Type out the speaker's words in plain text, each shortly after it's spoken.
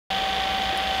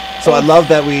So I love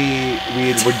that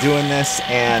we're doing this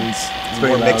and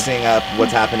we're mixing up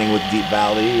what's happening with Deap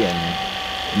Vally and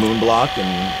Moonblock,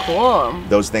 and cool.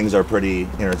 Those things are pretty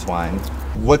intertwined.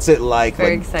 What's it like?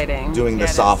 Very exciting. Doing the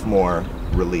sophomore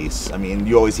release. I mean,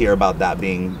 you always hear about that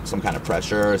being some kind of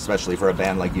pressure, especially for a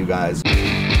band like you guys.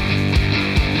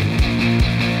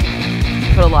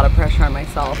 Put a lot of pressure on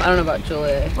myself. I don't know about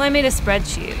Julie. Well, I made a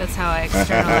spreadsheet. That's how I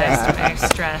externalized my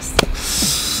stress.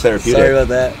 Therapeutic. Sorry about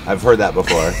that. I've heard that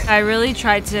before. I really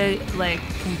tried to like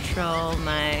control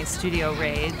my studio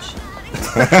rage.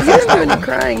 You didn't do any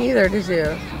crying either, did you?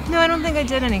 No, I don't think I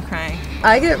did any crying.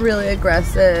 I get really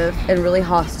aggressive and really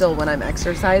hostile when I'm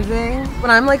exercising.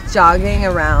 When I'm like jogging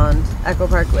around Echo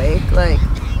Park Lake, like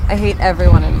I hate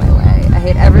everyone in my way. I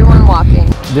hate everyone walking.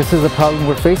 This is the problem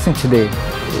we're facing today.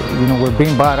 You know, we're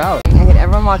being bought out. I hate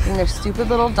everyone walking their stupid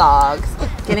little dogs,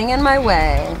 getting in my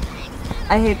way.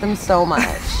 I hate them so much.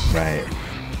 Right.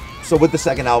 So with the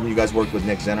second album, you guys worked with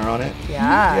Nick Zinner on it?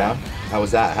 Yeah. Yeah? How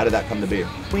was that? How did that come to be?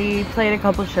 We played a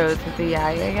couple shows with the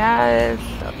Yeah guys,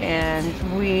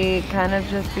 and we kind of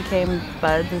just became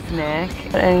buds with Nick.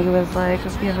 And he was like,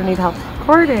 if you ever need help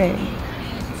recording.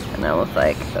 And I was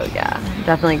like, oh yeah,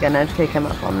 definitely gonna take him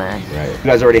up on this. Right. You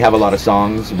guys already have a lot of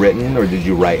songs written, or did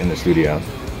you write in the studio?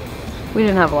 We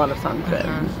didn't have a lot of songs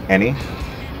written. Any?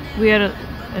 We had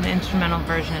an instrumental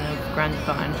version of Grunge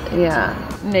Bond.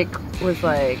 Yeah. Nick was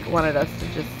like, wanted us to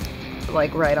just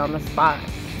like write on the spot.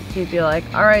 He'd be like,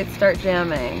 all right, start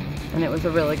jamming. And it was a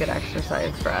really good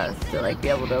exercise for us to like be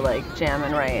able to like jam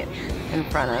and write in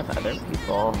front of other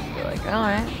people. Be like, all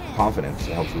right. Confidence.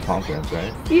 It helps with confidence,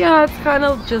 right? Yeah, it's kind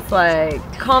of just like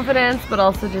confidence, but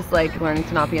also just like learning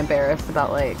to not be embarrassed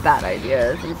about like bad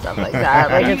ideas and stuff like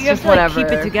that. Like it's you just have to, whatever. Like,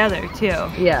 keep it together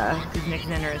too. Yeah. Because Nick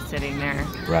Zinner is sitting there.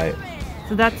 Right.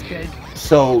 So that's good.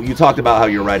 So you talked about how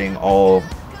you're writing all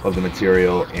of the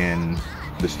material in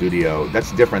the studio.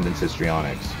 That's different than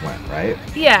Histrionics went, right?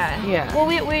 Yeah. Yeah. Well,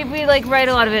 we like write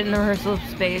a lot of it in the rehearsal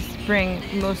space, bring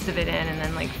most of it in, and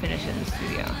then like finish it in the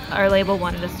studio. Our label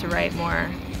wanted us to write more.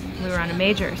 We were on a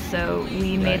major, so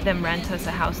we made them rent us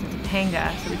a house in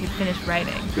Topanga so we could finish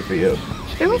writing. Good for you.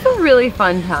 It was a really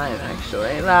fun time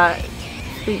actually.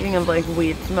 Speaking of like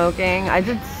weed smoking, I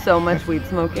did so much weed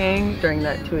smoking during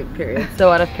that 2-week period.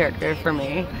 So out of character for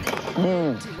me.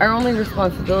 Our only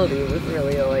responsibility was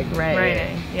really like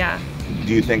Writing, yeah.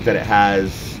 Do you think that it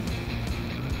has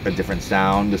a different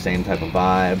sound, the same type of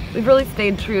vibe? We've really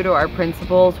stayed true to our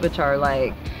principles, which are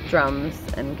like drums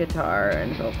and guitar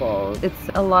and vocals. It's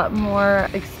a lot more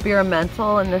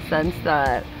experimental in the sense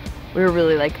that we were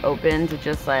really like open to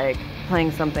just like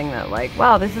playing something that like,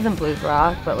 wow, this isn't blues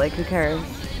rock, but like who cares?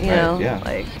 You know? Yeah.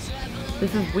 Like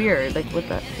this is weird. Like what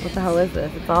the hell is this?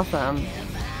 It's awesome.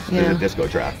 There's a disco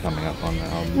track coming up on the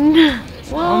album.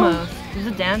 Well, Almost. There's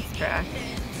a dance track.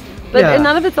 but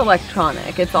none of it's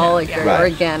electronic. It's all like very Right.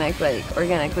 organic, like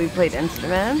organically played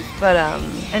instruments. But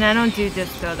And I don't do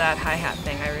disco, that hi-hat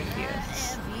thing. I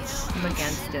refuse. I'm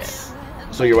against it.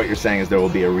 So what you're saying is there will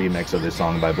be a remix of this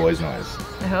song by Boys Noise.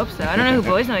 I hope so. I don't know who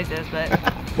Boys Noise is, but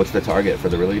What's the target for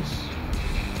the release?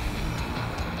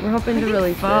 we're hoping to think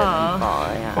release fall. it in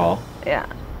fall. Yeah. Fall? Yeah.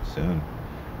 Soon.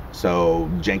 So,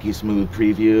 Janky Smooth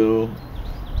preview.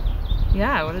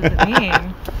 yeah, what does it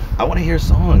mean? I want to hear a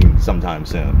song sometime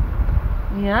soon.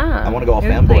 Yeah. I want to go all We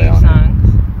could play fanboy you on it.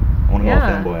 songs. I want to go all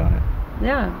Yeah. fanboy on it.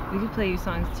 Yeah. We could play you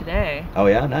songs today. Oh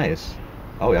yeah, nice.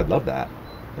 Oh, yeah, I'd love that.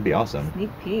 That'd be awesome. Sneak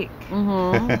peek.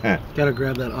 Mm-hmm. Gotta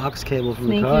grab that aux cable from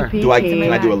Sneaky the car. peek.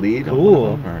 Can I do a lead? on Cool.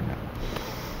 one of them, or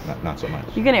no? Not so much.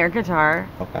 You can air guitar.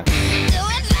 Okay.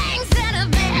 Doing things that are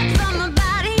bad for my